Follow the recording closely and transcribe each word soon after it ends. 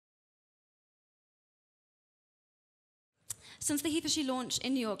Since the HeForShe launch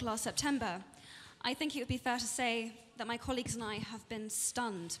in New York last September, I think it would be fair to say that my colleagues and I have been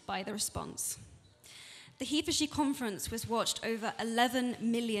stunned by the response. The HeForShe conference was watched over 11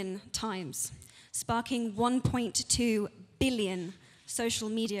 million times, sparking 1.2 billion social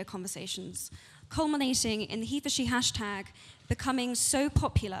media conversations, culminating in the HeForShe hashtag becoming so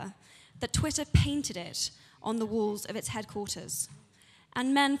popular that Twitter painted it on the walls of its headquarters.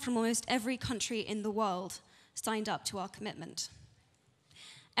 And men from almost every country in the world signed up to our commitment.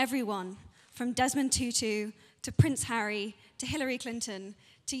 Everyone, from Desmond Tutu to Prince Harry to Hillary Clinton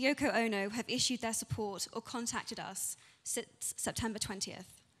to Yoko Ono, have issued their support or contacted us since September 20th.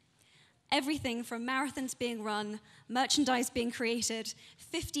 Everything from marathons being run, merchandise being created,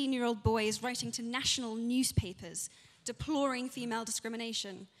 15-year-old boys writing to national newspapers, deploring female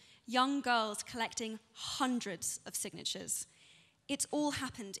discrimination, young girls collecting hundreds of signatures. It's all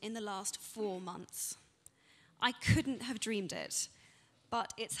happened in the last 4 months. I couldn't have dreamed it,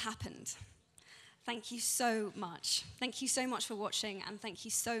 but it's happened. Thank you so much. Thank you so much for watching, and thank you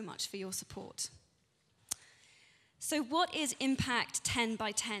so much for your support. So what is Impact 10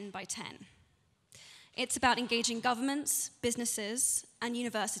 by 10 by 10? It's about engaging governments, businesses, and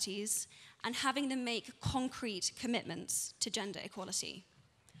universities, and having them make concrete commitments to gender equality.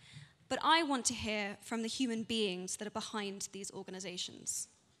 But I want to hear from the human beings that are behind these organizations.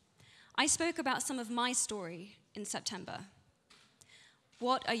 I spoke about some of my story in September.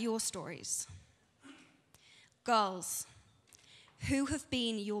 What are your stories? Girls, who have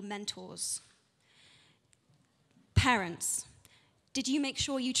been your mentors? Parents, did you make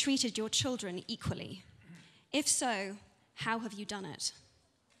sure you treated your children equally? If so, how have you done it?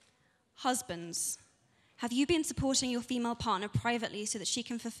 Husbands, have you been supporting your female partner privately so that she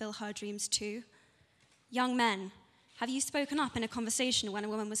can fulfill her dreams too? Young men, have you spoken up in a conversation when a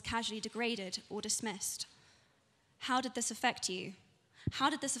woman was casually degraded or dismissed? How did this affect you?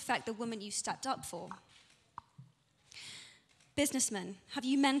 How did this affect the woman you stepped up for? Businessmen, have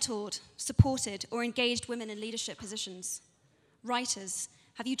you mentored, supported, or engaged women in leadership positions? Writers,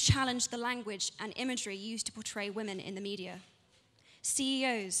 have you challenged the language and imagery used to portray women in the media?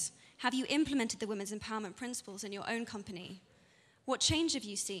 CEOs, have you implemented the women's empowerment principles in your own company? What change have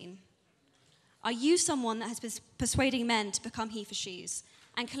you seen? Are you someone that has been persuading men to become HeForShes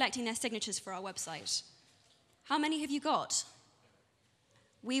and collecting their signatures for our website? How many have you got?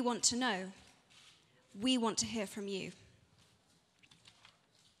 We want to know. We want to hear from you.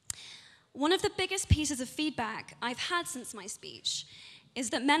 One of the biggest pieces of feedback I've had since my speech is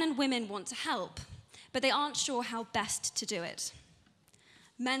that men and women want to help, but they aren't sure how best to do it.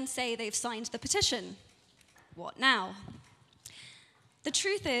 Men say they've signed the petition. What now? The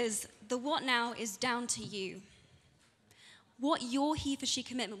truth is, the what now is down to you. What your HeForShe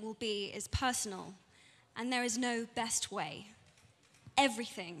commitment will be is personal, and there is no best way.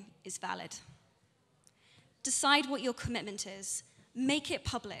 Everything is valid. Decide what your commitment is, make it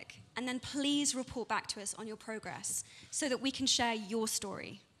public, and then please report back to us on your progress so that we can share your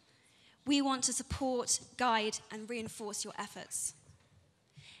story. We want to support, guide, and reinforce your efforts.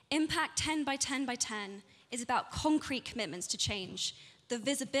 Impact 10 by 10 by 10 is about concrete commitments to change, the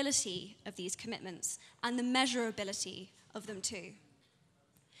visibility of these commitments, and the measurability of them too.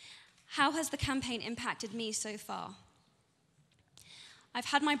 How has the campaign impacted me so far? I've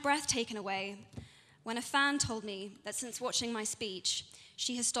had my breath taken away when a fan told me that since watching my speech,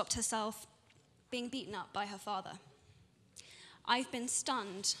 she has stopped herself being beaten up by her father. I've been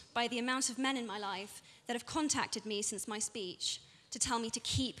stunned by the amount of men in my life that have contacted me since my speech to tell me to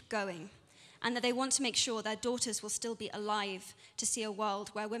keep going, and that they want to make sure their daughters will still be alive to see a world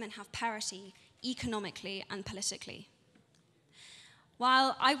where women have parity economically and politically.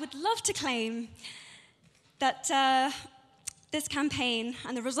 While I would love to claim that this campaign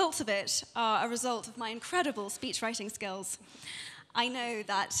and the results of it are a result of my incredible speech writing skills, I know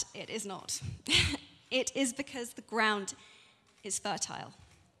that it is not. It is because the ground is fertile.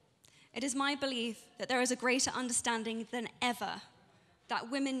 It is my belief that there is a greater understanding than ever that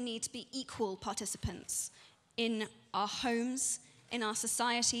women need to be equal participants in our homes, in our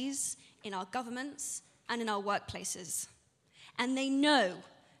societies, in our governments, and in our workplaces. And they know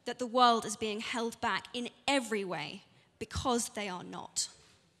that the world is being held back in every way because they are not.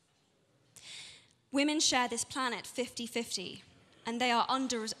 Women share this planet 50-50, and they are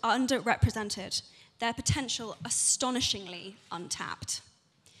underrepresented, their potential astonishingly untapped.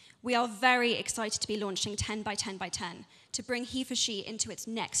 We are very excited to be launching 10 by 10 by 10 to bring HeForShe into its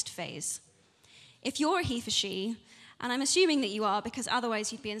next phase. If you're a HeForShe, and I'm assuming that you are because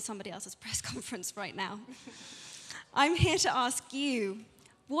otherwise you'd be in somebody else's press conference right now, I'm here to ask you,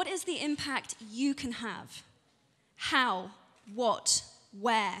 what is the impact you can have? How what,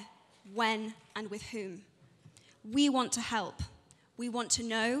 where, when, and with whom. We want to help. We want to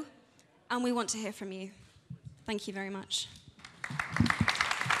know, and we want to hear from you. Thank you very much.